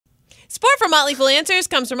Support for Motley Fool Answers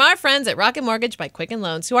comes from our friends at Rocket Mortgage by Quicken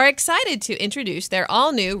Loans, who are excited to introduce their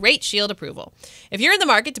all-new Rate Shield approval. If you're in the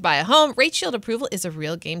market to buy a home, Rate Shield approval is a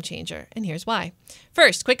real game changer, and here's why.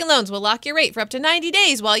 First, Quicken Loans will lock your rate for up to 90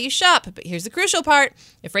 days while you shop, but here's the crucial part.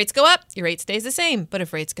 If rates go up, your rate stays the same, but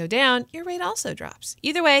if rates go down, your rate also drops.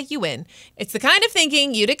 Either way, you win. It's the kind of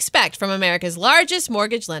thinking you'd expect from America's largest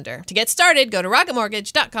mortgage lender. To get started, go to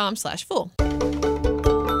rocketmortgage.com/fool.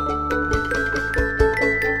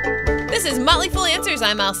 This is Motley Fool Answers.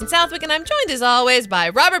 I'm Allison Southwick, and I'm joined as always by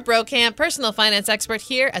Robert Brokamp, personal finance expert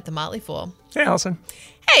here at the Motley Fool. Hey, Allison.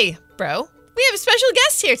 Hey, bro. We have a special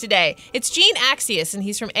guest here today. It's Gene Axius, and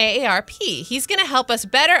he's from AARP. He's going to help us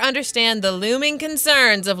better understand the looming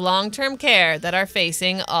concerns of long-term care that are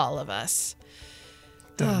facing all of us.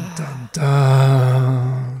 Dun, dun,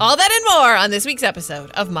 dun. All that and more on this week's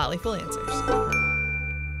episode of Motley Fool Answers.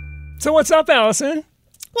 So what's up, Allison?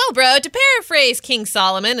 Well, bro, to paraphrase King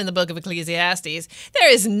Solomon in the book of Ecclesiastes, there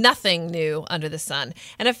is nothing new under the sun.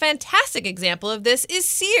 And a fantastic example of this is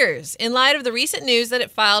Sears, in light of the recent news that it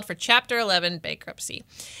filed for Chapter 11 bankruptcy.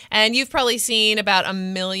 And you've probably seen about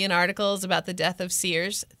 1 million articles about the death of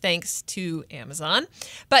Sears, thanks to Amazon.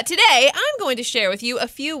 But today, I'm going to share with you a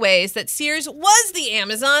few ways that Sears was the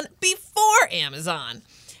Amazon before Amazon.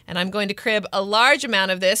 And I'm going to crib a large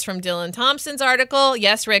amount of this from Dylan Thompson's article,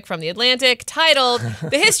 yes, Rick, from The Atlantic, titled,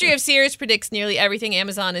 The History of Sears Predicts Nearly Everything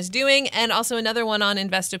Amazon is Doing, and also another one on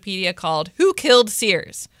Investopedia called, Who Killed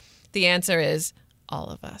Sears? The answer is all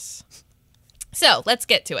of us. So let's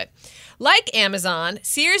get to it. Like Amazon,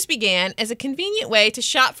 Sears began as a convenient way to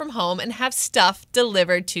shop from home and have stuff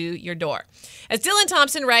delivered to your door. As Dylan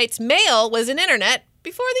Thompson writes, mail was an internet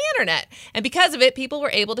before the internet. And because of it, people were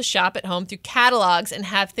able to shop at home through catalogs and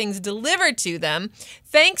have things delivered to them,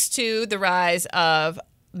 thanks to the rise of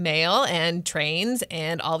mail and trains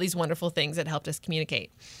and all these wonderful things that helped us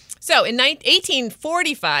communicate. So in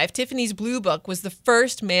 1845, Tiffany's Blue Book was the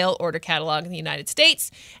first mail order catalog in the United States.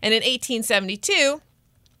 And in 1872,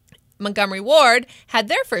 Montgomery Ward had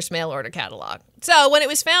their first mail order catalog. So when it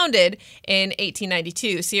was founded in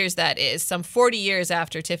 1892, Sears that is, some 40 years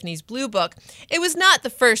after Tiffany's Blue Book, it was not the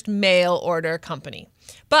first mail order company.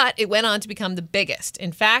 But it went on to become the biggest.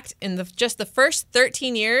 In fact, in just the first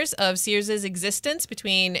 13 years of Sears' existence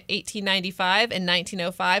between 1895 and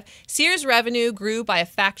 1905, Sears' revenue grew by a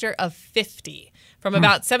factor of 50, from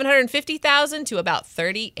about $750,000 to about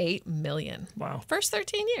 $38 million. Wow. First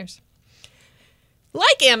 13 years.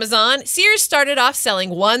 Like Amazon, Sears started off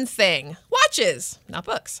selling one thing, watches, not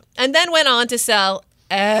books, and then went on to sell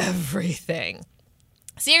everything.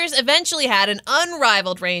 Sears eventually had an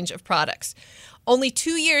unrivaled range of products. Only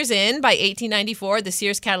 2 years in, by 1894, the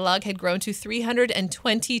Sears catalog had grown to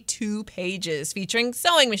 322 pages, featuring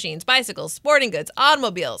sewing machines, bicycles, sporting goods,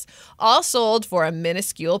 automobiles, all sold for a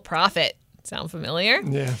minuscule profit. Sound familiar?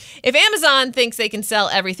 Yeah. If Amazon thinks they can sell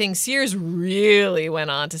everything, Sears really went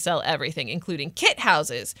on to sell everything, including kit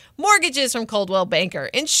houses, mortgages from Coldwell Banker,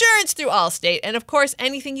 insurance through Allstate, and of course,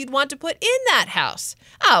 anything you'd want to put in that house.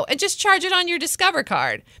 Oh, and just charge it on your Discover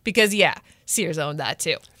card. Because, yeah, Sears owned that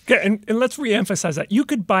too. Okay, and let's reemphasize that. You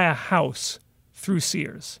could buy a house through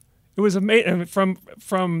Sears. It was amazing from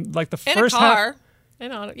like the In first a car. half.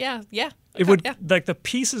 In auto, yeah. It would like the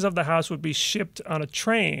pieces of the house would be shipped on a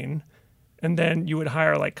train. And then you would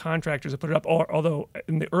hire like contractors to put it up. Although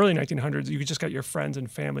in the early 1900s, you just got your friends and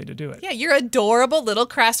family to do it. Yeah, your adorable little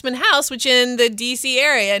Craftsman house, which in the D.C.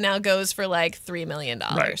 area now goes for like $3 million.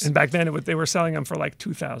 Right. And back then, they were selling them for like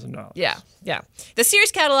 $2,000. Yeah. The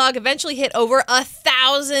Sears catalog eventually hit over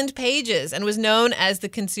 1,000 pages and was known as the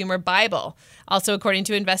Consumer Bible. Also, according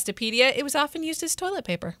to Investopedia, it was often used as toilet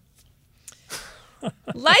paper.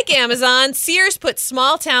 Like Amazon, Sears put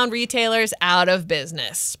small-town retailers out of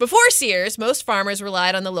business. Before Sears, most farmers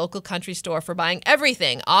relied on the local country store for buying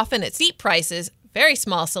everything, often at steep prices, very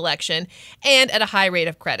small selection, and at a high rate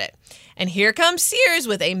of credit. And here comes Sears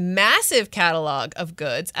with a massive catalog of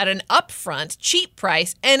goods at an upfront, cheap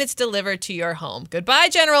price, and it's delivered to your home. Goodbye,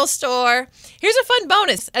 General Store. Here's a fun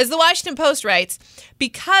bonus. As the Washington Post writes,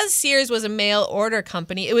 because Sears was a mail order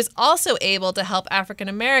company, it was also able to help African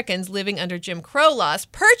Americans living under Jim Crow laws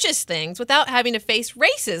purchase things without having to face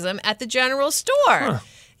racism at the general store. Huh.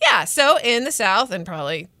 Yeah, so in the South, and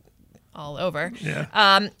probably all over. Yeah.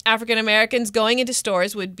 African Americans going into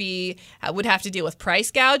stores would have to deal with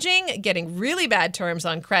price gouging, getting really bad terms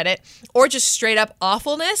on credit, or just straight up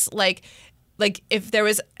awfulness. Like if there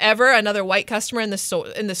was ever another white customer in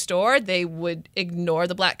the store, they would ignore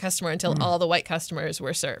the black customer until all the white customers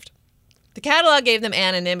were served. The catalog gave them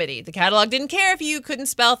anonymity. The catalog didn't care if you couldn't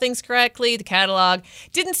spell things correctly. The catalog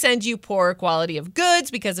didn't send you poor quality of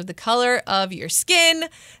goods because of the color of your skin.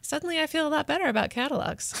 Suddenly I feel a lot better about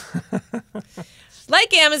catalogs.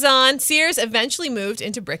 Like Amazon, Sears eventually moved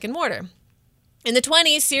into brick and mortar. In the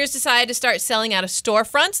 1920s, Sears decided to start selling out of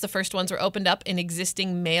storefronts. The first ones were opened up in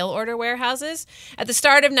existing mail order warehouses. At the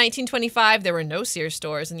start of 1925, there were no Sears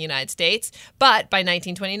stores in the United States, but by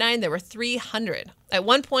 1929, there were 300. At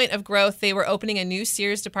one point of growth, they were opening a new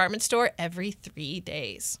Sears department store every 3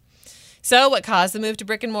 days. So what caused the move to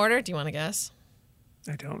brick and mortar? Do you want to guess?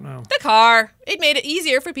 I don't know. The car. It made it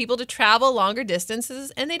easier for people to travel longer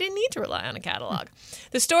distances, and they didn't need to rely on a catalog.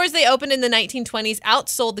 The stores they opened in the 1920s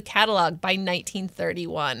outsold the catalog by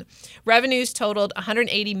 1931. Revenues totaled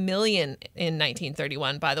 $180 million in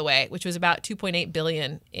 1931, by the way, which was about $2.8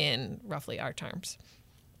 billion in roughly our terms.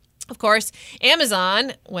 Of course,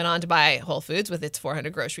 Amazon went on to buy Whole Foods with its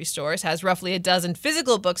 400 grocery stores, has roughly a dozen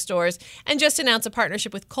physical bookstores, and just announced a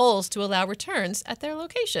partnership with Kohl's to allow returns at their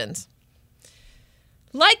locations.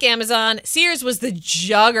 Like Amazon, Sears was the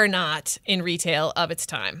juggernaut in retail of its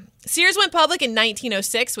time. Sears went public in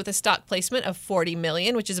 1906 with a stock placement of $40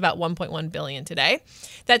 million, which is about $1.1 billion today.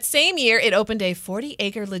 That same year, it opened a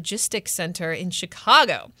 40-acre logistics center in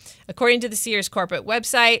Chicago. According to the Sears corporate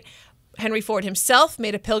website, Henry Ford himself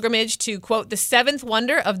made a pilgrimage to, quote, the seventh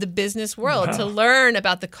wonder of the business world to learn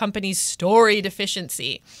about the company's storied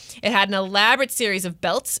efficiency. It had an elaborate series of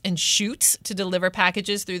belts and chutes to deliver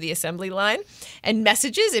packages through the assembly line, and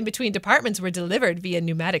messages in between departments were delivered via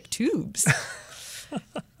pneumatic tubes.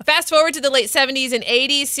 Fast forward to the late 70s and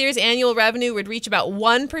 80s, Sears' annual revenue would reach about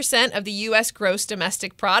 1% of the U.S. gross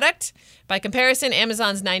domestic product. By comparison,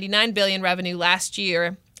 Amazon's $99 billion revenue last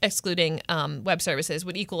year, excluding web services,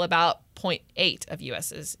 would equal about 0.8 of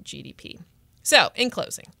U.S.'s GDP. So, in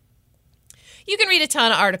closing, you can read a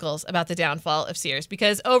ton of articles about the downfall of Sears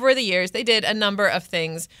because over the years, they did a number of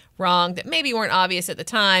things wrong that maybe weren't obvious at the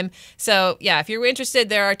time. So, yeah, if you're interested,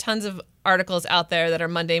 there are tons of articles out there that are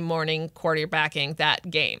Monday morning quarterbacking that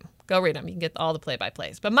game. Go read them. You can get all the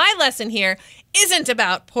play-by-plays. But my lesson here isn't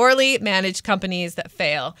about poorly managed companies that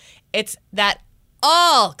fail. It's that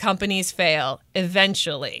all companies fail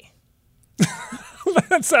eventually.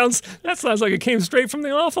 That sounds like it came straight from the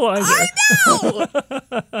Awfulizer. I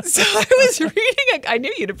know! So I was reading I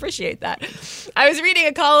knew you'd appreciate that. I was reading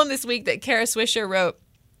a column this week that Kara Swisher wrote.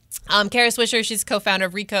 Kara Swisher, she's co-founder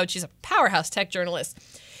of Recode. She's a powerhouse tech journalist.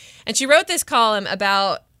 And she wrote this column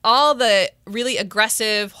about all the really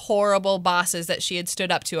aggressive, horrible bosses that she had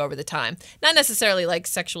stood up to over the time. Not necessarily like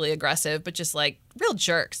sexually aggressive, but just like real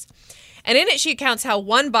jerks. And in it, she accounts how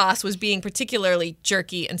one boss was being particularly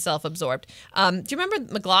jerky and self-absorbed. Do you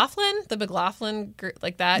remember McLaughlin? The McLaughlin,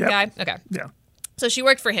 like that guy? Okay. Yeah. So she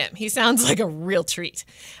worked for him. He sounds like a real treat.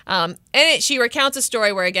 She recounts a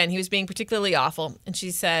story where, again, he was being particularly awful. And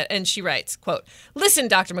she writes, quote, "Listen,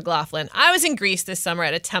 Dr. McLaughlin, I was in Greece this summer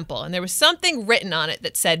at a temple, and there was something written on it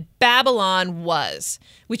that said Babylon was,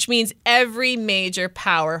 which means every major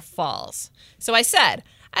power falls. So I said,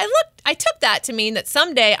 I took that to mean that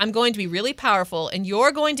someday I'm going to be really powerful and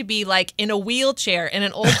you're going to be like in a wheelchair in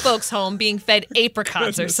an old folks home being fed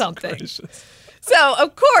apricots or something." Gracious. So,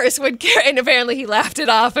 of course, and apparently he laughed it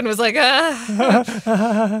off and was like,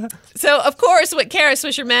 So, of course, what Kara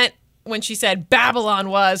Swisher meant when she said Babylon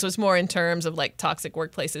was more in terms of like toxic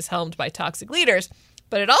workplaces helmed by toxic leaders.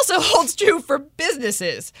 But it also holds true for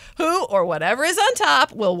businesses who, or whatever is on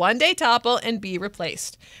top, will one day topple and be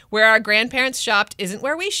replaced. Where our grandparents shopped isn't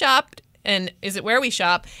where we shopped, and isn't where we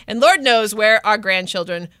shop. And Lord knows where our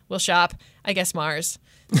grandchildren will shop. I guess Mars.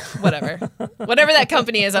 Whatever. Whatever that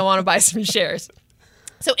company is, I want to buy some shares.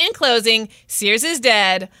 So in closing, Sears is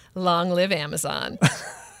dead. Long live Amazon.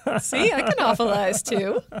 See, I can awfulize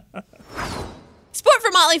too. Support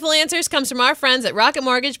for Motley Fool Answers comes from our friends at Rocket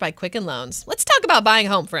Mortgage by Quicken Loans. Let's talk about buying a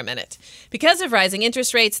home for a minute. Because of rising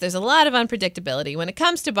interest rates, there's a lot of unpredictability when it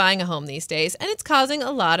comes to buying a home these days, and it's causing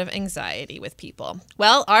a lot of anxiety with people.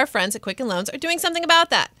 Well, our friends at Quicken Loans are doing something about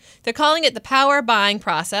that. They're calling it the Power Buying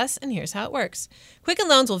Process, and here's how it works. Quicken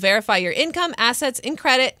Loans will verify your income, assets, and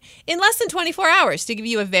credit in less than 24 hours to give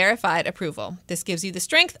you a verified approval. This gives you the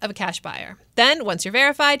strength of a cash buyer. Then, once you're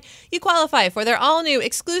verified, you qualify for their all-new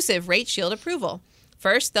exclusive Rate Shield approval.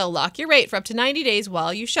 First, they'll lock your rate for up to 90 days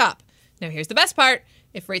while you shop. Now, here's the best part.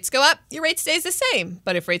 If rates go up, your rate stays the same.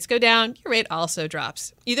 But if rates go down, your rate also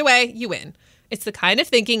drops. Either way, you win. It's the kind of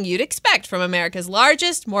thinking you'd expect from America's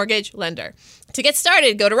largest mortgage lender. To get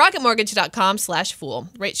started, go to rocketmortgage.com/fool.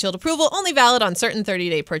 Rate Shield approval only valid on certain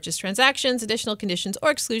 30-day purchase transactions. Additional conditions or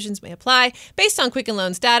exclusions may apply based on Quicken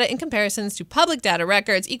Loans data in comparisons to public data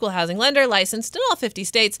records. Equal housing lender licensed in all 50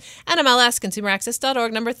 states. NMLS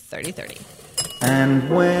ConsumerAccess.org number 3030. And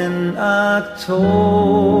when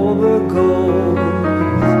October goes,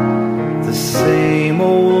 the same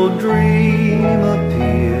old dream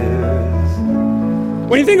appears.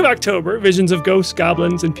 When you think of October, visions of ghosts,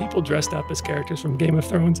 goblins, and people dressed up as characters from Game of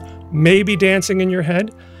Thrones may be dancing in your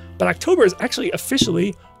head, but October is actually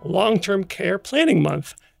officially Long-Term Care Planning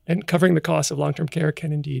Month, and covering the cost of long-term care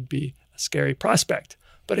can indeed be a scary prospect.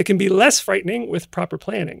 But it can be less frightening with proper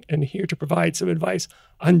planning. And here to provide some advice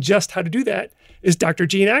on just how to do that is Dr.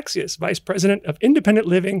 Jean Axius, Vice President of Independent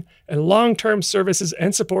Living and Long-Term Services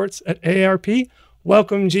and Supports at AARP.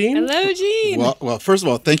 Welcome, Jean. Hello, Jean. Well, first of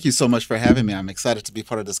all, thank you so much for having me. I'm excited to be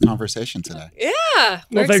part of this conversation today. Yeah,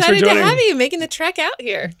 we're thanks for excited to joining. have you making the trek out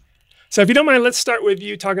here. So if you don't mind, let's start with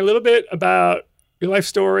you talking a little bit about your life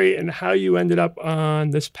story and how you ended up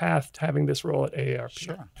on this path to having this role at AARP.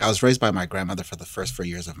 Sure. I was raised by my grandmother for the first 4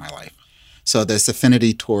 years of my life. So this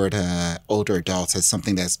affinity toward older adults is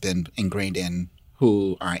something that's been ingrained in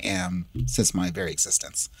who I am since my very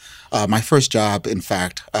existence. My first job, in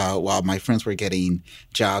fact, while my friends were getting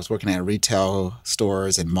jobs working at retail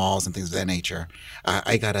stores and malls and things of that nature,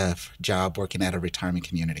 I got a job working at a retirement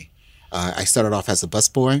community. I started off as a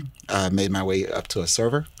busboy, made my way up to a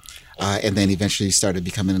server, and then eventually started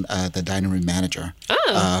becoming the dining room manager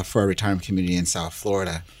for a retirement community in South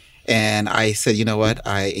Florida. And I said, you know what?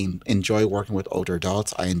 I enjoy working with older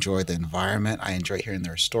adults. I enjoy the environment. I enjoy hearing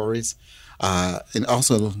their stories. And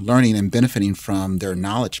also learning and benefiting from their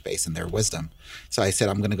knowledge base and their wisdom. So I said,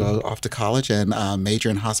 I'm going to go off to college and major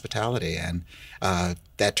in hospitality. And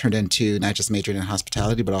that turned into not just majoring in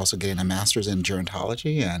hospitality, but also getting a master's in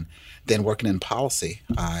gerontology and then working in policy.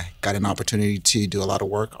 I got an opportunity to do a lot of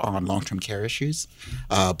work on long-term care issues,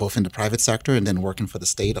 both in the private sector and then working for the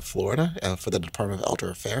state of Florida for the Department of Elder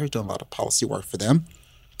Affairs, doing a lot of policy work for them.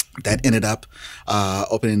 That ended up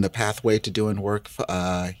opening the pathway to doing work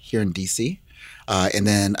here in D.C. And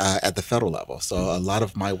then at the federal level. So a lot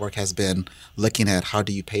of my work has been looking at how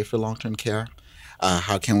do you pay for long-term care?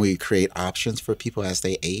 How can we create options for people as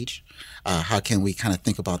they age? How can we kind of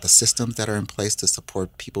think about the systems that are in place to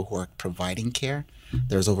support people who are providing care?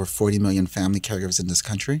 There's over 40 million family caregivers in this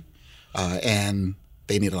country, and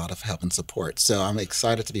they need a lot of help and support. So I'm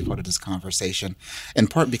excited to be part of this conversation, in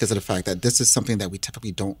part because of the fact that this is something that we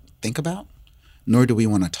typically don't think about, nor do we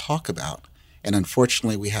want to talk about. And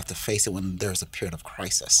unfortunately, we have to face it when there's a period of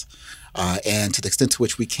crisis. And to the extent to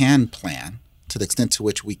which we can plan, to the extent to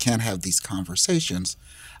which we can have these conversations,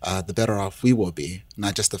 the better off we will be,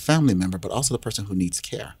 not just the family member, but also the person who needs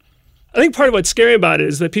care. I think part of what's scary about it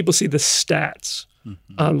is that people see the stats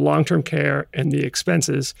on long-term care and the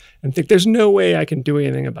expenses and think there's no way I can do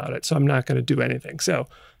anything about it, so I'm not going to do anything. So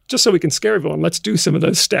just so we can scare everyone, let's do some of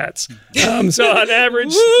those stats. So on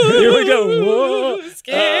average, here we go. Whoa.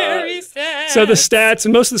 Scary stats. So the stats,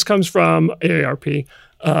 and most of this comes from AARP,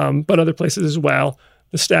 but other places as well.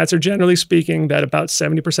 The stats are generally speaking that about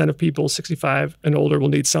 70% of people 65 and older will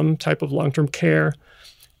need some type of long-term care.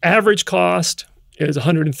 Average cost is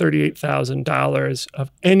 $138,000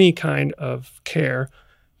 of any kind of care,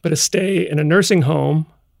 but a stay in a nursing home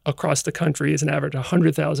across the country is an average of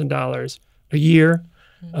 $100,000 a year.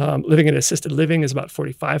 Living in assisted living is about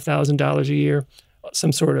 $45,000 a year.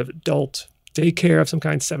 Some sort of adult daycare of some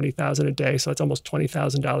kind, $70,000 a day, so that's almost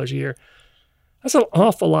 $20,000 a year. That's an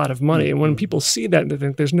awful lot of money. And when people see that, they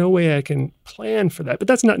think there's no way I can plan for that. But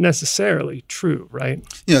that's not necessarily true, right?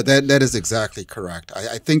 Yeah, that is exactly correct.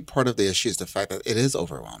 I think part of the issue is the fact that it is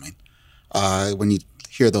overwhelming. When you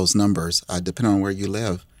hear those numbers, depending on where you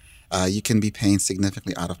live, you can be paying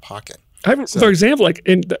significantly out of pocket. For example, like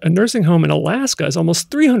in a nursing home in Alaska is almost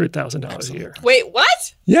 $300,000 a year. Wait,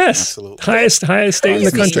 what? Yes. Absolutely. Highest state in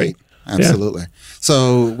the country. Absolutely. Yeah.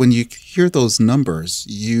 So when you hear those numbers,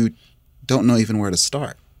 you don't know even where to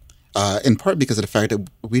start, in part because of the fact that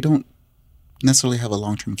we don't necessarily have a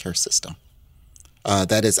long-term care system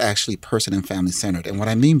that is actually person and family centered. And what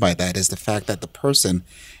I mean by that is the fact that the person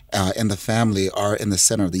and the family are in the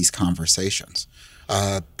center of these conversations.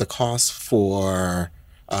 The cost for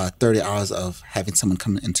 30 hours of having someone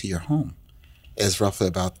come into your home is roughly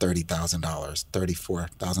about $30,000,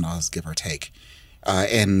 $34,000, give or take.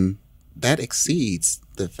 And that exceeds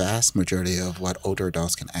the vast majority of what older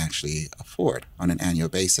adults can actually afford on an annual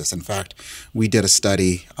basis. In fact, we did a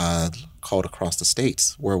study called Across the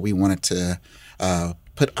States where we wanted to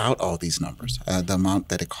put out all these numbers, the amount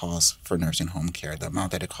that it costs for nursing home care, the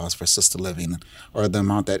amount that it costs for assisted living, or the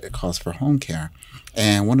amount that it costs for home care.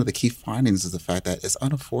 And one of the key findings is the fact that it's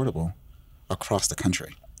unaffordable across the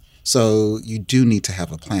country. So you do need to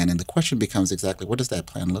have a plan. And the question becomes exactly, what does that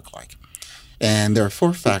plan look like? And there are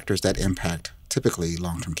 4 factors that impact typically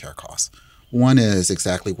long-term care costs. One is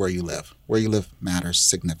exactly where you live. Where you live matters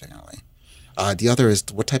significantly. The other is,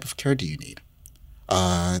 what type of care do you need?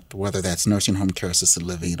 Whether that's nursing home care, assisted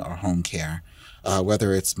living, or home care,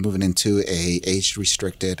 whether it's moving into a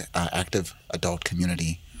age-restricted active adult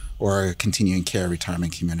community or a continuing care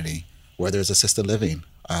retirement community, whether it's assisted living,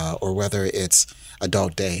 or whether it's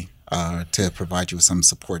adult day to provide you with some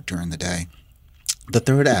support during the day. The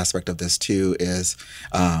third aspect of this, too, is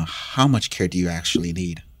how much care do you actually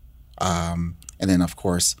need? And then, of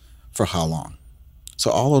course, for how long? So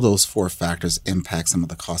all of those 4 factors impact some of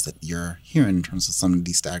the costs that you're hearing in terms of some of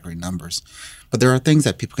these staggering numbers. But there are things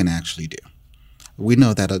that people can actually do. We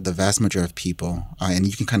know that the vast majority of people, and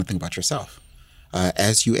you can kind of think about yourself,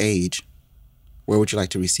 as you age, where would you like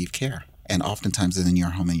to receive care? And oftentimes it's in your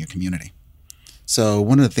home and your community. So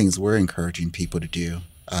one of the things we're encouraging people to do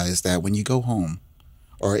is that when you go home,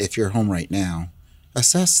 or if you're home right now,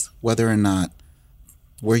 assess whether or not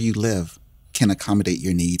where you live can accommodate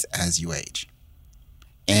your needs as you age.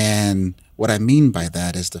 And what I mean by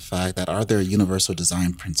that is the fact that, are there universal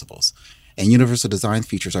design principles? And universal design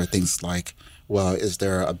features are things like, well, is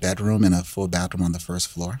there a bedroom and a full bathroom on the first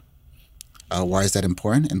floor? Why is that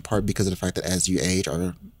important? In part because of the fact that as you age,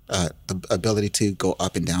 the ability to go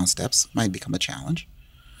up and down steps might become a challenge.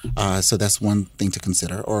 So that's one thing to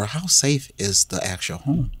consider. Or how safe is the actual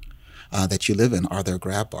home that you live in? Are there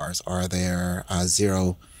grab bars? Are there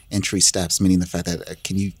 0 entry steps, meaning the fact that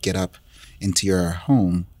can you get up into your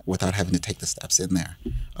home without having to take the steps in there?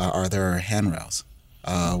 Are there handrails?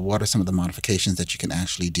 What are some of the modifications that you can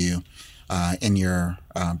actually do in your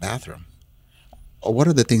bathroom? Or what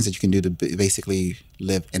are the things that you can do to basically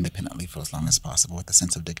live independently for as long as possible with a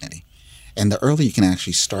sense of dignity? And the earlier you can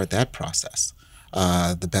actually start that process,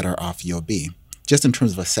 the better off you'll be, just in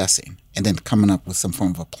terms of assessing and then coming up with some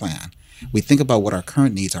form of a plan. We think about what our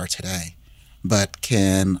current needs are today, but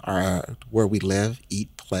can where we live,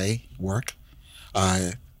 eat, play, work,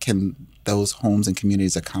 can those homes and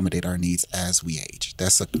communities accommodate our needs as we age?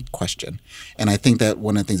 That's a question. And I think that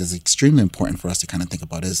one of the things that's extremely important for us to kind of think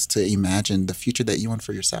about is to imagine the future that you want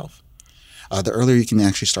for yourself. The earlier you can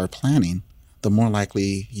actually start planning, the more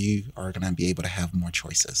likely you are going to be able to have more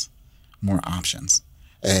choices, more options.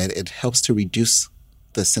 And it helps to reduce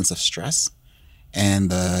the sense of stress and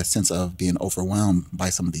the sense of being overwhelmed by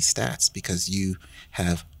some of these stats because you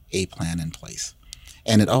have a plan in place.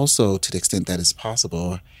 And it also, to the extent that is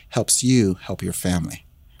possible, helps you help your family.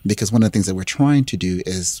 Because one of the things that we're trying to do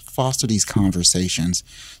is foster these conversations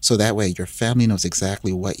so that way your family knows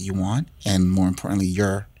exactly what you want, and more importantly,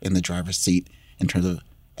 you're in the driver's seat in terms of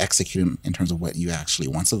executing in terms of what you actually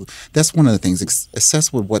want. So that's one of the things,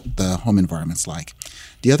 assess what the home environment's like.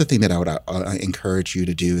 The other thing that I would encourage you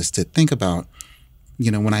to do is to think about,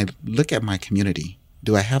 when I look at my community,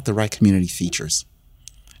 do I have the right community features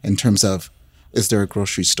in terms of, is there a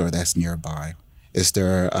grocery store that's nearby? Is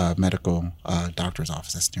there a medical doctor's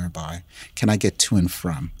office that's nearby? Can I get to and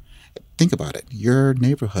from? Think about it. Your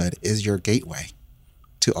neighborhood is your gateway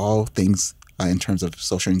to all things in terms of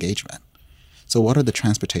social engagement. So what are the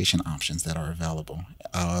transportation options that are available?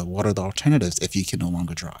 What are the alternatives if you can no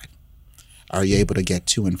longer drive? Are you able to get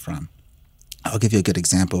to and from? I'll give you a good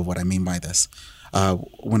example of what I mean by this.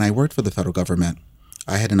 When I worked for the federal government,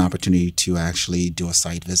 I had an opportunity to actually do a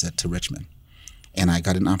site visit to Richmond. And I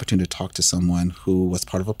got an opportunity to talk to someone who was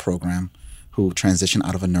part of a program who transitioned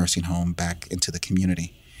out of a nursing home back into the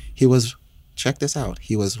community. He was, check this out,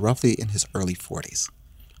 he was roughly in his early 40s.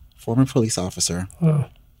 Former police officer,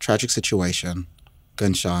 tragic situation,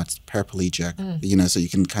 gunshots, paraplegic, so you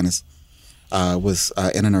can kind of, was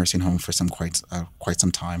in a nursing home for quite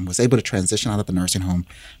some time, was able to transition out of the nursing home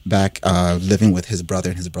back living with his brother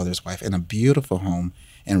and his brother's wife in a beautiful home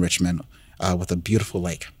in Richmond with a beautiful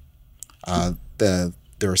lake. There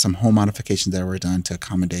were some home modifications that were done to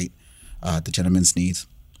accommodate the gentleman's needs.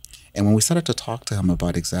 And when we started to talk to him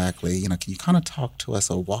about exactly, can you kind of talk to us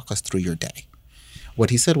or walk us through your day? What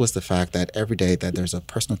he said was the fact that every day that there's a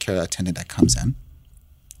personal care attendant that comes in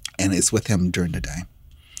and is with him during the day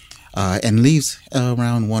and leaves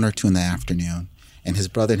around 1 or 2 in the afternoon. And his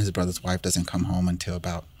brother and his brother's wife doesn't come home until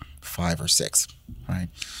about 5 or 6, right?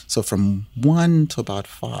 So from 1 to about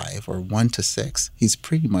 5 or 1 to 6, he's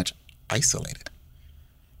pretty much isolated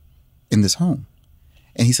in this home.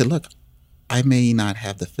 And he said, look, I may not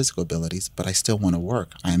have the physical abilities, but I still want to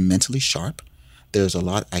work. I am mentally sharp. there's a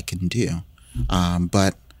lot I can do,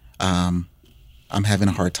 but I'm having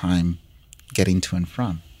a hard time getting to and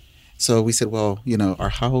from. So we said, well, or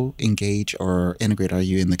how engaged or integrated are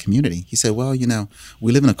you in the community? He said, well,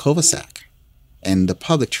 we live in a cul-de-sac, and the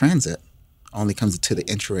public transit only comes to the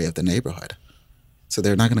entryway of the neighborhood. So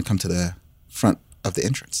they're not going to come to the front of the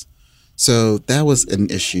entrance. So that was an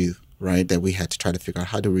issue, right, that we had to try to figure out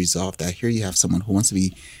how to resolve that. Here you have someone who wants to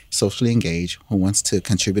be socially engaged, who wants to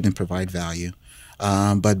contribute and provide value,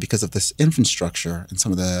 but because of this infrastructure and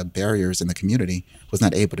some of the barriers in the community, was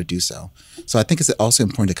not able to do so. So I think it's also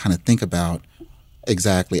important to kind of think about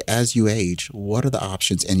exactly, as you age, what are the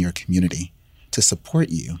options in your community to support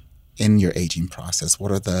you in your aging process?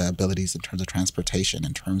 What are the abilities in terms of transportation,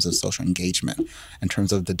 in terms of social engagement, in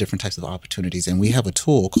terms of the different types of opportunities? And we have a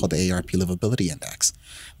tool called the AARP Livability Index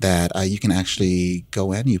that you can actually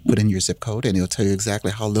go in, you put in your zip code, and it'll tell you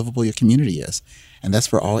exactly how livable your community is. And that's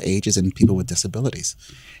for all ages and people with disabilities.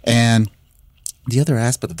 And the other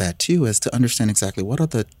aspect of that, too, is to understand exactly what are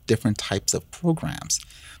the different types of programs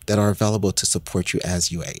that are available to support you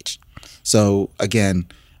as you age. So, again,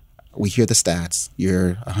 we hear the stats.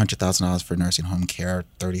 You're $100,000 for nursing home care,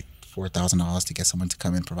 $34,000 to get someone to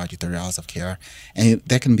come and provide you 30 hours of care. And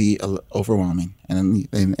that can be overwhelming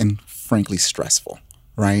and frankly stressful,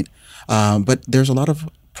 right? But there's a lot of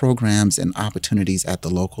programs and opportunities at the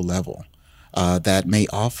local level that may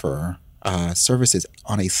offer services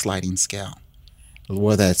on a sliding scale,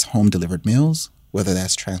 whether that's home delivered meals, whether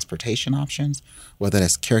that's transportation options, whether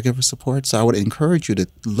that's caregiver support. So I would encourage you to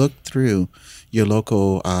look through your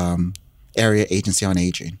local area agency on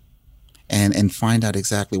aging and find out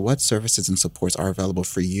exactly what services and supports are available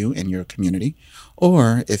for you in your community.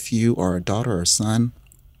 Or if you are a daughter or son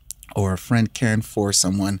or a friend caring for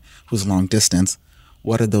someone who's long distance,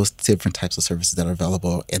 what are those different types of services that are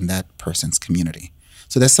available in that person's community?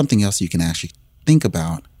 So that's something else you can actually think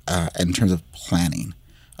about in terms of planning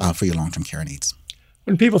for your long-term care needs.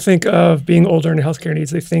 When people think of being older and healthcare needs,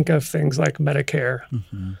 they think of things like Medicare.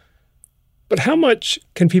 Mm-hmm. But how much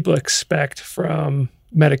can people expect from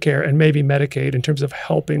Medicare and maybe Medicaid in terms of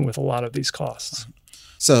helping with a lot of these costs?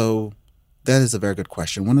 So that is a very good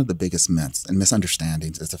question. One of the biggest myths and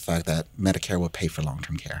misunderstandings is the fact that Medicare will pay for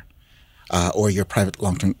long-term care, or your private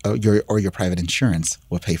long-term or your private insurance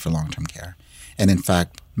will pay for long-term care. And in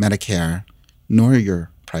fact, Medicare nor your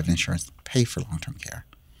private insurance pay for long-term care.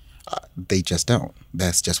 They just don't.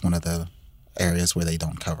 That's just one of the areas where they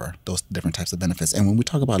don't cover those different types of benefits. And when we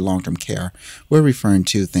talk about long-term care, we're referring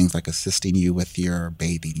to things like assisting you with your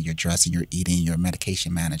bathing, your dressing, your eating, your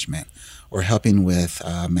medication management, or helping with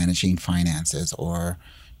managing finances, or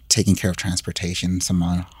taking care of transportation, some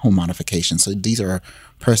home modifications. So these are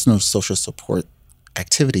personal social support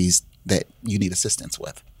activities that you need assistance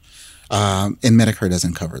with. And Medicare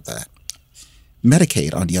doesn't cover that.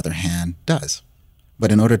 Medicaid, on the other hand, does.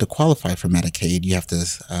 But in order to qualify for Medicaid, you have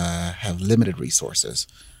to have limited resources.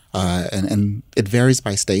 And it varies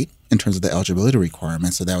by state in terms of the eligibility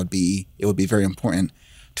requirements. So it would be very important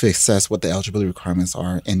to assess what the eligibility requirements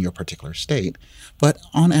are in your particular state. But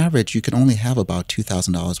on average, you can only have about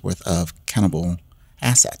 $2,000 worth of countable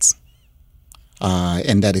assets.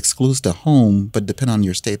 And that excludes the home, but depending on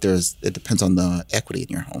your state, it depends on the equity in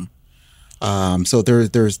your home. So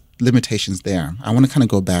there's limitations there. I want to kind of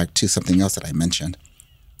go back to something else that I mentioned,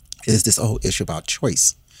 is this whole issue about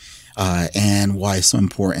choice and why it's so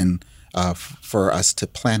important for us to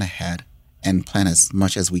plan ahead and plan as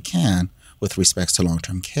much as we can with respect to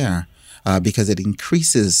long-term care, because it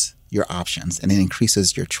increases your options and it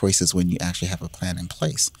increases your choices when you actually have a plan in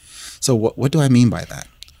place. So what do I mean by that?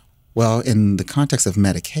 Well, in the context of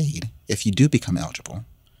Medicaid, if you do become eligible,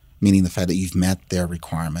 meaning the fact that you've met their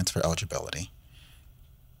requirements for eligibility,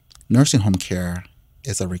 nursing home care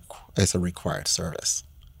is a required service,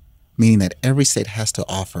 meaning that every state has to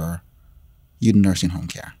offer you nursing home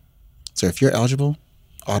care. So if you're eligible,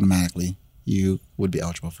 automatically you would be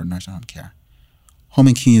eligible for nursing home care. Home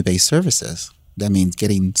and community-based services, that means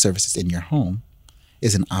getting services in your home,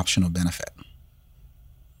 is an optional benefit.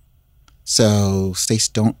 So states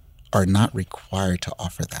are not required to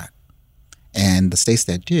offer that. And the states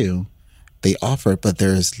that do, they offer, but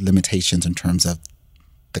there's limitations in terms of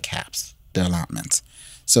the caps, the allotments.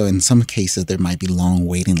 So in some cases, there might be long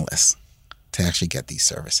waiting lists to actually get these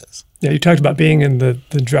services. Yeah, you talked about being in the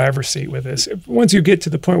driver's seat with this. Once you get to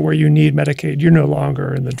the point where you need Medicaid, you're no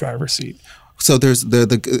longer in the driver's seat. So there's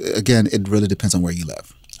again, it really depends on where you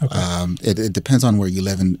live. Okay. It depends on where you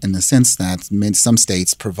live in the sense that some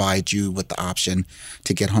states provide you with the option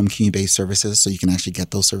to get home community-based services, so you can actually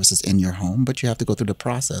get those services in your home, but you have to go through the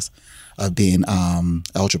process of being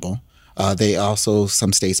eligible.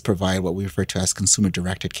 Some states provide what we refer to as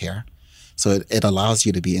consumer-directed care. So it allows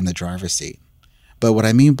you to be in the driver's seat. But what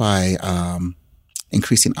I mean by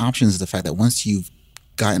increasing options is the fact that once you've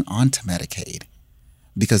gotten onto Medicaid,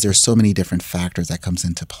 because there's so many different factors that comes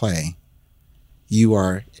into play,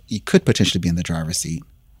 you could potentially be in the driver's seat,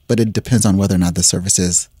 but it depends on whether or not the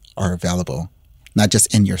services are available, not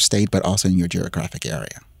just in your state, but also in your geographic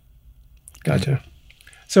area. Gotcha.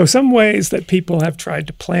 So some ways that people have tried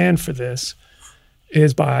to plan for this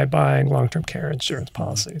is by buying long-term care insurance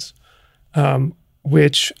policies,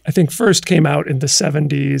 which I think first came out in the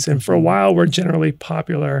 70s and for a while were generally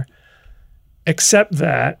popular, except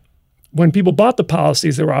that when people bought the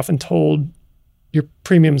policies, they were often told your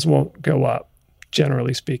premiums won't go up,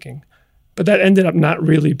 generally speaking. But that ended up not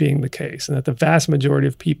really being the case, and that the vast majority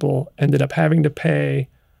of people ended up having to pay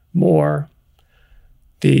more.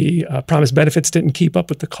 The promised benefits didn't keep up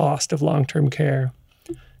with the cost of long-term care.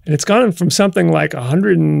 And it's gone from something like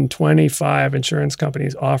 125 insurance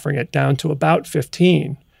companies offering it down to about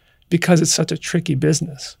 15 because it's such a tricky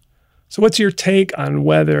business. So what's your take on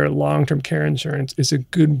whether long-term care insurance is a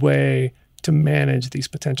good way to manage these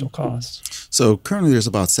potential costs? So currently there's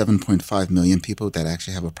about 7.5 million people that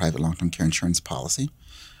actually have a private long-term care insurance policy.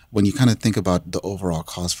 When you kind of think about the overall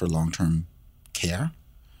cost for long-term care,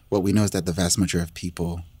 what we know is that the vast majority of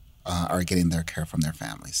people are getting their care from their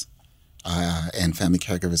families. And family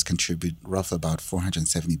caregivers contribute roughly about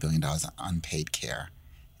 $470 billion in unpaid care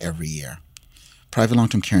every year. Private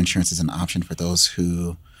long-term care insurance is an option for those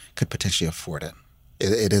who could potentially afford it.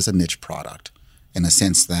 It is a niche product in the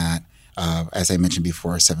sense that, as I mentioned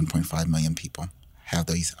before, 7.5 million people have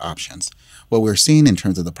these options. What we're seeing in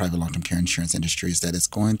terms of the private long-term care insurance industry is that it's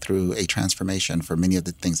going through a transformation for many of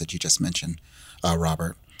the things that you just mentioned,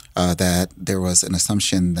 Robert, that there was an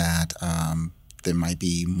assumption that there might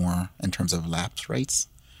be more in terms of lapse rates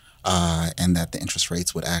and that the interest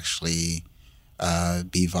rates would actually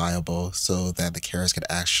be viable so that the carriers could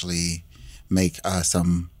actually make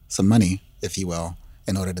some money, if you will,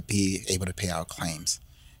 in order to be able to pay out claims.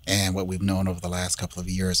 And what we've known over the last couple of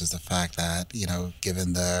years is the fact that,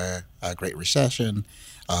 given the Great Recession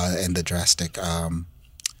and the drastic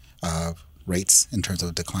rates in terms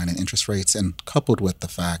of decline in interest rates, and coupled with the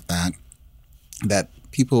fact that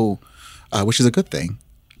people, which is a good thing,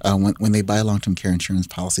 when they buy a long-term care insurance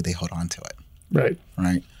policy, they hold on to it.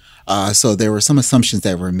 Right. So there were some assumptions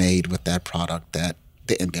that were made with that product that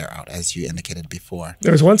didn't bear out, as you indicated before.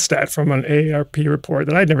 There was one stat from an AARP report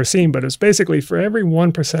that I'd never seen, but it was basically for every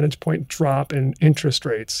 1 percentage point drop in interest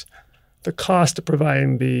rates, the cost of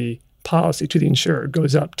providing the policy to the insurer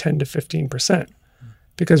goes up 10 to 15%.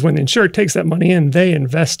 Because when the insurer takes that money in, they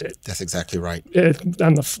invest it. That's exactly right.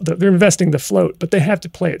 They're investing the float, but they have to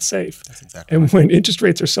play it safe. That's exactly and right. When interest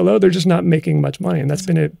rates are so low, they're just not making much money, and that's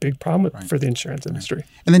been a big problem for the insurance industry.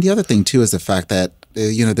 And then the other thing too is the fact that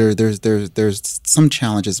there's some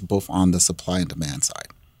challenges both on the supply and demand side,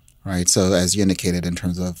 right? So as you indicated, in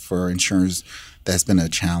terms of for insurers, that's been a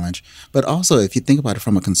challenge. But also, if you think about it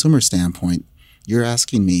from a consumer standpoint, you're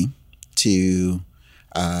asking me to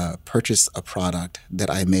purchase a product that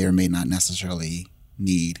I may or may not necessarily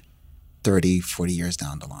need 30, 40 years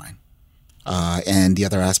down the line. And the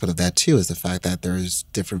other aspect of that too is the fact that there's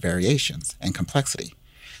different variations and complexity.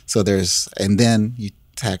 And then you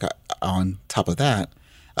tack on top of that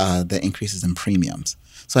the increases in premiums.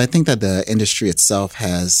 So I think that the industry itself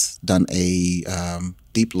has done a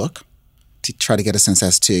deep look to try to get a sense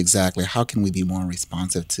as to exactly how can we be more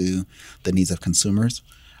responsive to the needs of consumers.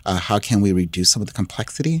 How can we reduce some of the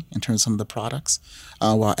complexity in terms of some of the products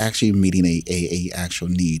while actually meeting a actual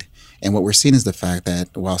need? And what we're seeing is the fact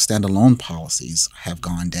that while standalone policies have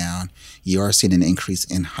gone down, you are seeing an increase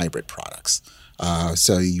in hybrid products.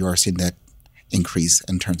 So you are seeing that increase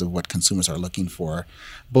in terms of what consumers are looking for,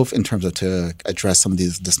 both in terms of to address some of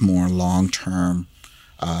this more long-term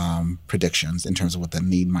predictions in terms of what the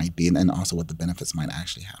need might be and also what the benefits might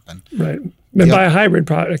actually happen. Right. And by a hybrid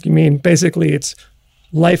product, you mean basically it's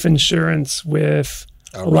life insurance with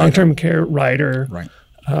a long-term care rider. Right.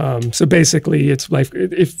 So basically, it's life.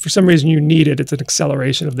 If for some reason you need it, it's an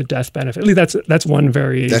acceleration of the death benefit. At least that's one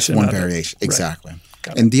variation. That's one variation, exactly.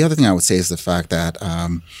 Right. And the other thing I would say is the fact that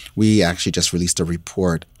we actually just released a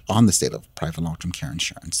report on the state of private long-term care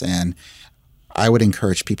insurance, and I would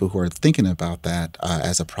encourage people who are thinking about that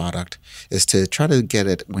as a product is to try to get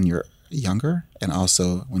it when you're younger and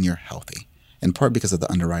also when you're healthy. In part because of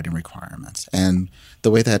the underwriting requirements. And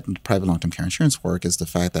the way that private long-term care insurance work is the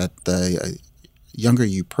fact that the younger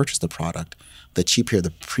you purchase the product, the cheaper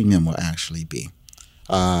the premium will actually be.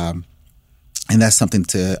 And And that's something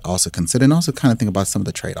to also consider, and also kind of think about some of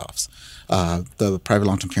the trade-offs. The private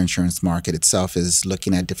long-term care insurance market itself is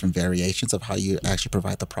looking at different variations of how you actually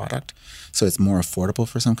provide the product. So it's more affordable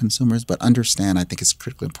for some consumers, but I think it's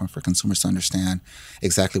critically important for consumers to understand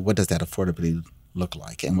exactly what does that affordability look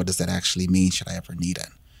like, and what does that actually mean should I ever need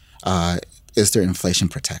it. Is there inflation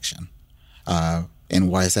protection? And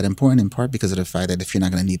why is that important? In part because of the fact that if you're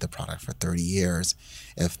not going to need the product for 30 years,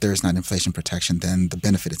 if there's not inflation protection, then the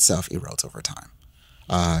benefit itself erodes over time.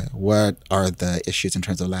 What are the issues in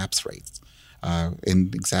terms of lapse rates?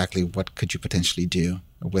 And exactly what could you potentially do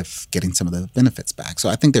with getting some of the benefits back? So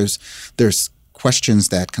I think there's questions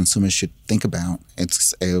that consumers should think about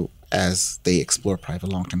as they explore private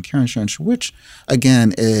long-term care insurance, which,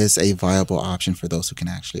 again, is a viable option for those who can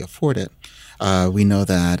actually afford it. We know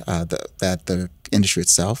that the industry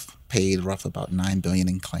itself paid roughly about $9 billion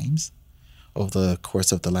in claims over the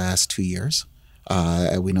course of the last 2 years.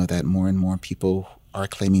 We know that more and more people are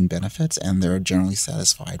claiming benefits, and they're generally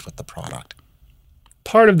satisfied with the product.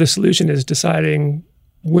 Part of the solution is deciding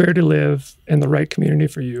where to live in the right community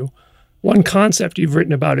for you. One concept you've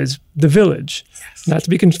written about is the village, not to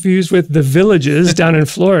be confused with the villages down in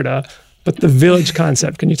Florida, but the village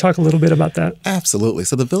concept. Can you talk a little bit about that? Absolutely.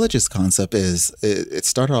 So the villages concept it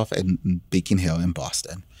started off in Beacon Hill in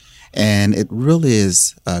Boston. And it really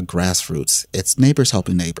is grassroots. It's neighbors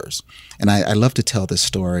helping neighbors. And I love to tell this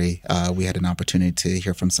story. We had an opportunity to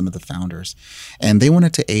hear from some of the founders. And they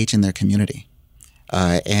wanted to age in their community.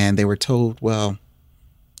 And they were told, well,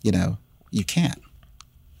 you can't.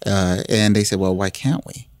 And they said, well, why can't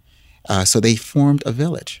we? So they formed a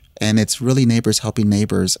village. And it's really neighbors helping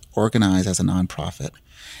neighbors organized as a nonprofit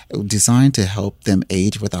designed to help them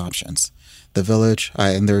age with options. The village,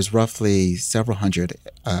 and there's roughly several hundred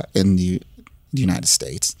in the United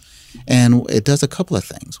States. And it does a couple of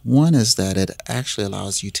things. One is that it actually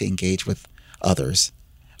allows you to engage with others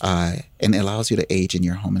and allows you to age in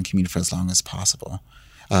your home and community for as long as possible.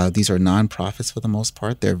 These are nonprofits for the most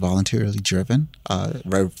part. They're voluntarily driven,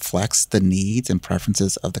 reflects the needs and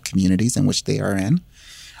preferences of the communities in which they are in.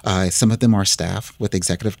 Some of them are staff with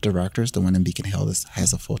executive directors. The one in Beacon Hill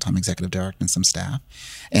has a full-time executive director and some staff.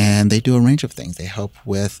 And they do a range of things. They help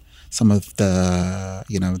with some of the,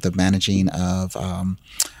 the managing of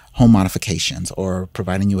home modifications, or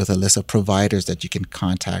providing you with a list of providers that you can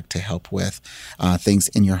contact to help with things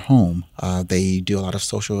in your home. They do a lot of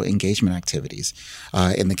social engagement activities.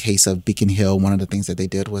 In the case of Beacon Hill, one of the things that they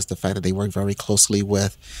did was the fact that they worked very closely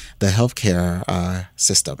with the healthcare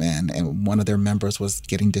system. And one of their members was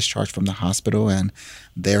getting discharged from the hospital, and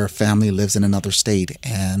their family lives in another state.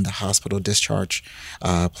 And the hospital discharge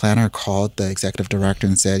planner called the executive director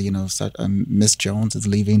and said, Miss Jones is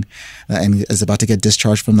leaving and is about to get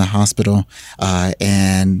discharged from the hospital,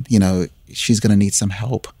 and she's going to need some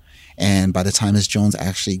help. And by the time Ms. Jones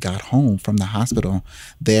actually got home from the hospital,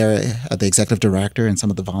 the executive director and some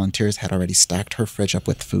of the volunteers had already stacked her fridge up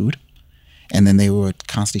with food, and then they would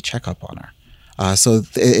constantly check up on her. So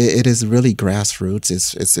it is really grassroots.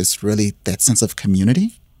 It's really that sense of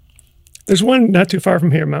community. There's one not too far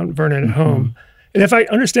from here, Mount Vernon at home. And if I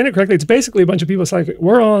understand it correctly, it's basically a bunch of people. It's like,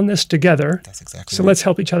 we're all in this together. That's exactly so right. Let's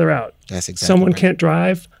help each other out. That's exactly Someone right. can't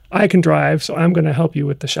drive. I can drive, so I'm going to help you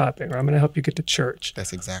with the shopping, or I'm going to help you get to church.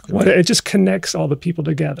 That's exactly right. It just connects all the people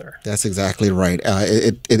together. That's exactly right.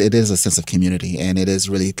 It is a sense of community, and it is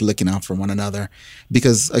really looking out for one another.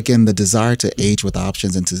 Because, again, the desire to age with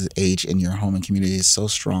options and to age in your home and community is so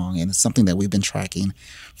strong, and it's something that we've been tracking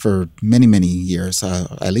for many, many years,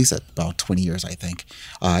 at least about 20 years, I think.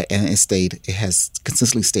 And it has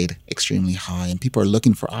consistently stayed extremely high, and people are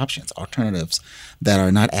looking for options, alternatives that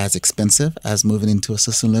are not as expensive as moving into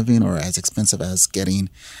assisted living, or as expensive as getting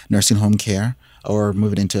nursing home care, or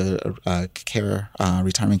moving into a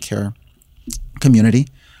retirement care community.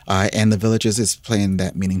 And the villages is playing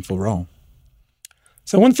that meaningful role.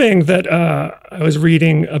 So one thing that I was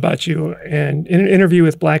reading about you, and in an interview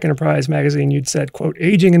with Black Enterprise magazine, you'd said, quote,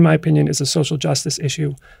 "Aging, in my opinion, is a social justice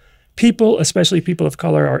issue. People, especially people of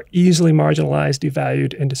color, are easily marginalized,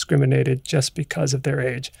 devalued, and discriminated just because of their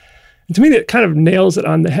age." And to me, that kind of nails it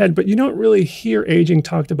on the head, but you don't really hear aging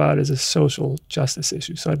talked about as a social justice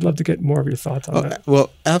issue. So I'd love to get more of your thoughts on that. Well,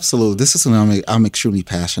 absolutely. This is something I'm extremely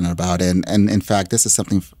passionate about. And in fact, this is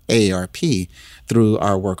something AARP, through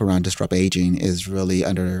our work around Disrupt Aging, is really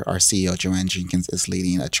under our CEO, Joanne Jenkins, is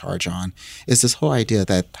leading a charge on, is this whole idea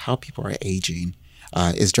that how people are aging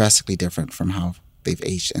is drastically different from how they've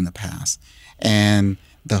aged in the past. And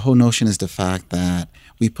the whole notion is the fact that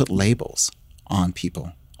we put labels on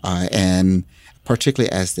people. And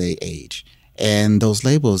particularly as they age. And those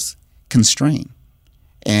labels constrain.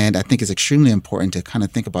 And I think it's extremely important to kind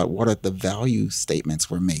of think about what are the value statements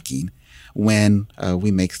we're making when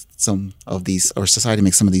we make some of these, or society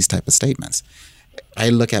makes some of these type of statements. I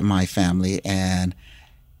look at my family and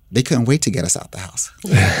they couldn't wait to get us out the house.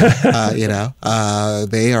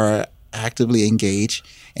 They are actively engaged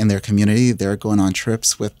in their community. They're going on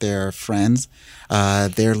trips with their friends.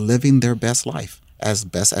 They're living their best life as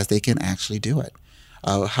best as they can actually do it.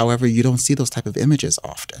 However, you don't see those type of images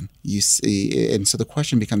often. You see, and so the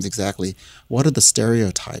question becomes exactly, what are the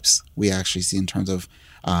stereotypes we actually see in terms of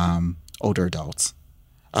older adults?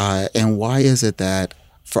 And why is it that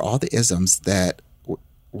for all the isms that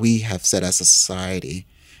we have said as a society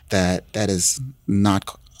that is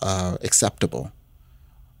not acceptable?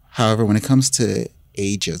 However, when it comes to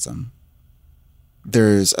ageism,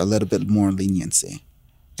 there's a little bit more leniency.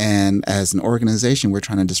 And as an organization, we're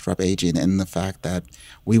trying to disrupt aging and the fact that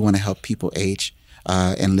we want to help people age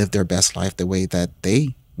and live their best life the way that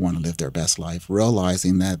they want to live their best life,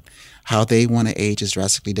 realizing that how they want to age is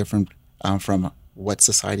drastically different from what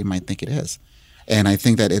society might think it is. And I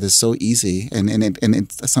think that it is so easy,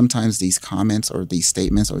 and sometimes these comments or these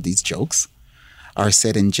statements or these jokes are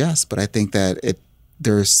said in jest, but I think that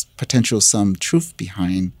there's potential some truth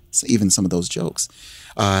behind even some of those jokes.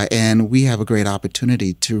 And we have a great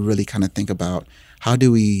opportunity to really kind of think about how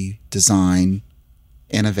do we design,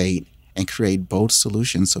 innovate, and create bold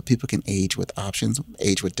solutions so people can age with options,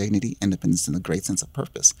 age with dignity, independence, and a great sense of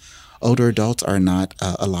purpose. Older adults are not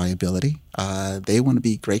a liability. They want to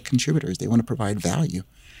be great contributors. They want to provide value.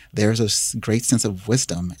 There's a great sense of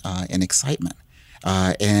wisdom and excitement.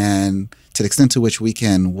 And to the extent to which we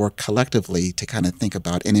can work collectively to kind of think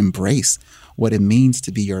about and embrace what it means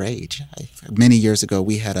to be your age. Many years ago,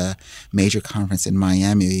 we had a major conference in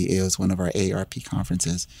Miami. It was one of our AARP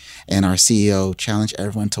conferences. And our CEO challenged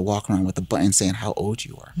everyone to walk around with a button saying how old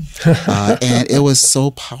you are. And it was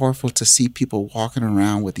so powerful to see people walking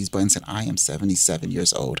around with these buttons saying, I am 77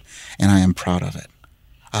 years old, and I am proud of it.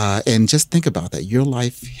 And just think about that. Your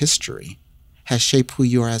life history has shaped who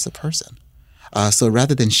you are as a person. So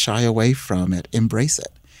rather than shy away from it, embrace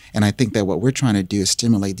it. And I think that what we're trying to do is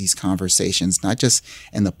stimulate these conversations, not just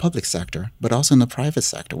in the public sector, but also in the private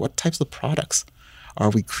sector. What types of products are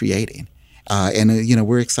we creating?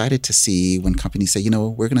 We're excited to see when companies say,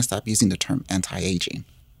 we're going to stop using the term anti-aging.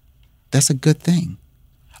 That's a good thing,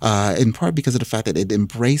 in part because of the fact that it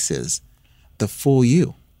embraces the full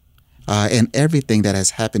you and everything that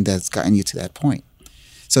has happened that's gotten you to that point.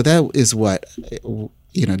 So that is what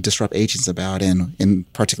Disrupt Aging is about,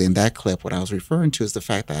 and particularly in that clip, what I was referring to is the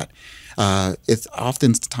fact that it's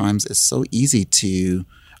oftentimes it's so easy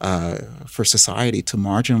for society to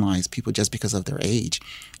marginalize people just because of their age.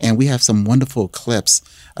 And we have some wonderful clips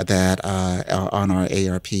that are on our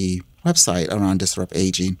AARP website around Disrupt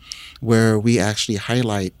Aging, where we actually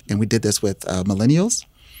highlight, and we did this with millennials,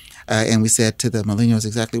 and we said to the millennials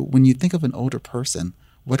exactly, when you think of an older person,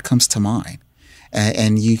 what comes to mind?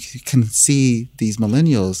 And you can see these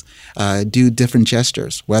millennials do different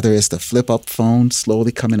gestures, whether it's the flip-up phone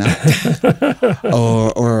slowly coming out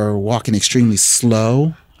or walking extremely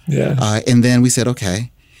slow. Yeah. And then we said,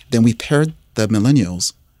 okay, then we paired the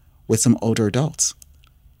millennials with some older adults.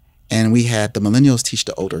 And we had the millennials teach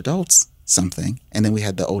the older adults something, and then we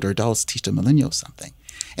had the older adults teach the millennials something.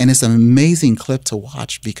 And it's an amazing clip to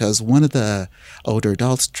watch because one of the older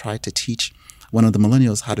adults tried to teach one of the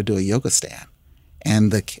millennials how to do a yoga stand.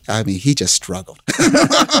 And he just struggled.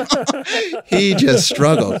 He just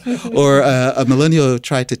struggled. Or a millennial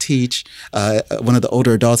tried to teach one of the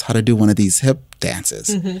older adults how to do one of these hip dances.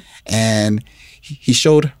 Mm-hmm. And he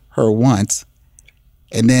showed her once,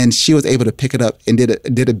 and then she was able to pick it up and did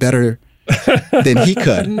it better than he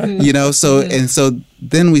could. Mm-hmm. So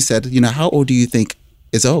then we said, how old do you think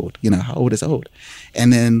is old? How old is old?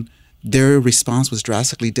 And then their response was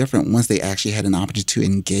drastically different once they actually had an opportunity to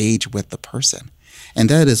engage with the person. And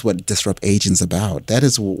that is what Disrupt Aging is about. That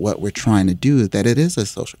is what we're trying to do, that it is a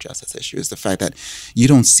social justice issue, is the fact that you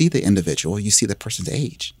don't see the individual, you see the person's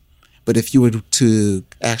age. But if you were to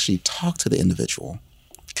actually talk to the individual,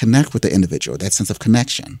 connect with the individual, that sense of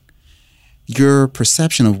connection, your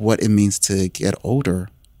perception of what it means to get older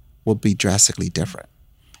will be drastically different.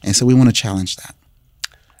 And so we want to challenge that.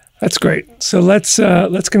 That's great. So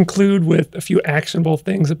let's conclude with a few actionable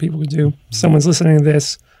things that people can do. Someone's listening to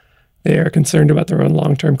this. They are concerned about their own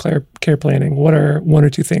long-term care planning. What are one or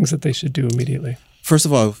two things that they should do immediately? First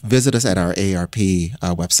of all, visit us at our AARP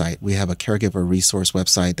website. We have a caregiver resource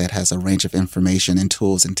website that has a range of information and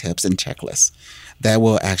tools and tips and checklists that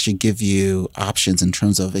will actually give you options in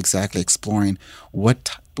terms of exactly exploring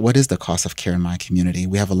what is the cost of care in my community.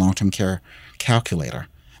 We have a long-term care calculator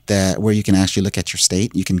that where you can actually look at your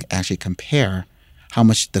state. You can actually compare how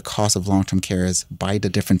much the cost of long-term care is by the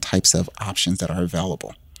different types of options that are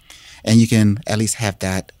available. And you can at least have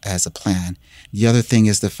that as a plan. The other thing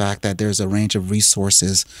is the fact that there's a range of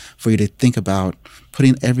resources for you to think about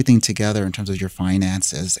putting everything together in terms of your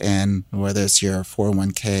finances, and whether it's your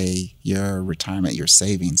 401k, your retirement, your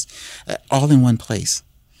savings, all in one place.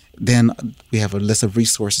 Then we have a list of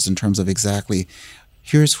resources in terms of exactly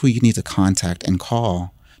here's who you need to contact and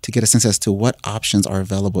call to get a sense as to what options are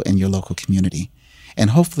available in your local community.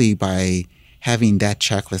 And hopefully by having that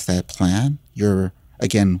checklist, that plan, you're,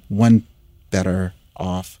 again, one better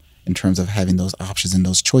off in terms of having those options and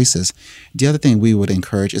those choices. The other thing we would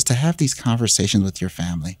encourage is to have these conversations with your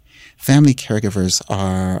family. Family caregivers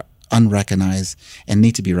are unrecognized and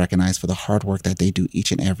need to be recognized for the hard work that they do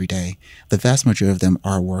each and every day. The vast majority of them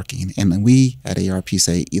are working. And we at AARP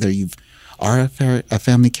say either you are a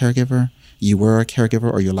family caregiver, you were a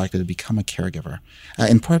caregiver, or you're likely to become a caregiver,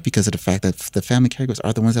 in part because of the fact that the family caregivers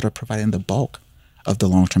are the ones that are providing the bulk of the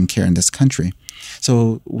long-term care in this country.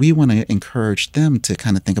 So we want to encourage them to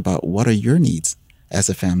kind of think about what are your needs as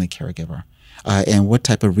a family caregiver, and what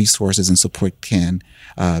type of resources and support can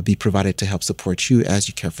be provided to help support you as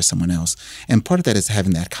you care for someone else. And part of that is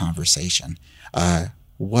having that conversation.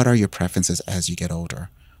 What are your preferences as you get older?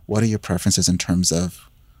 What are your preferences in terms of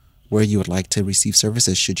where you would like to receive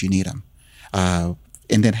services should you need them? And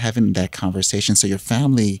then having that conversation so your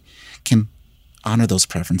family can honor those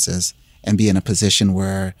preferences and be in a position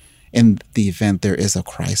where in the event there is a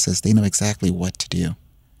crisis, they know exactly what to do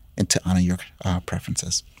and to honor your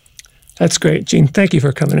preferences. That's great, Gene. Thank you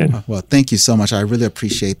for coming in. Well, thank you so much. I really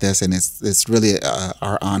appreciate this, and it's really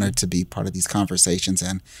our honor to be part of these conversations,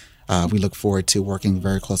 and we look forward to working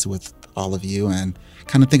very closely with all of you and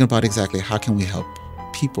kind of thinking about exactly how can we help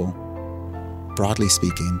people, broadly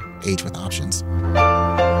speaking, age with options.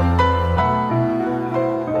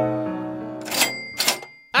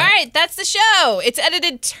 All right, that's the show. It's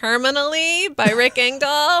edited terminally by Rick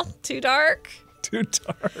Engdahl. Too dark? Too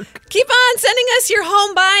dark. Keep on sending us your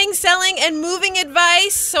home buying, selling, and moving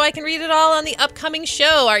advice so I can read it all on the upcoming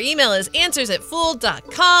show. Our email is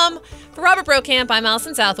answers@fool.com. For Robert Brokamp, I'm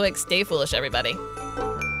Allison Southwick. Stay foolish, everybody.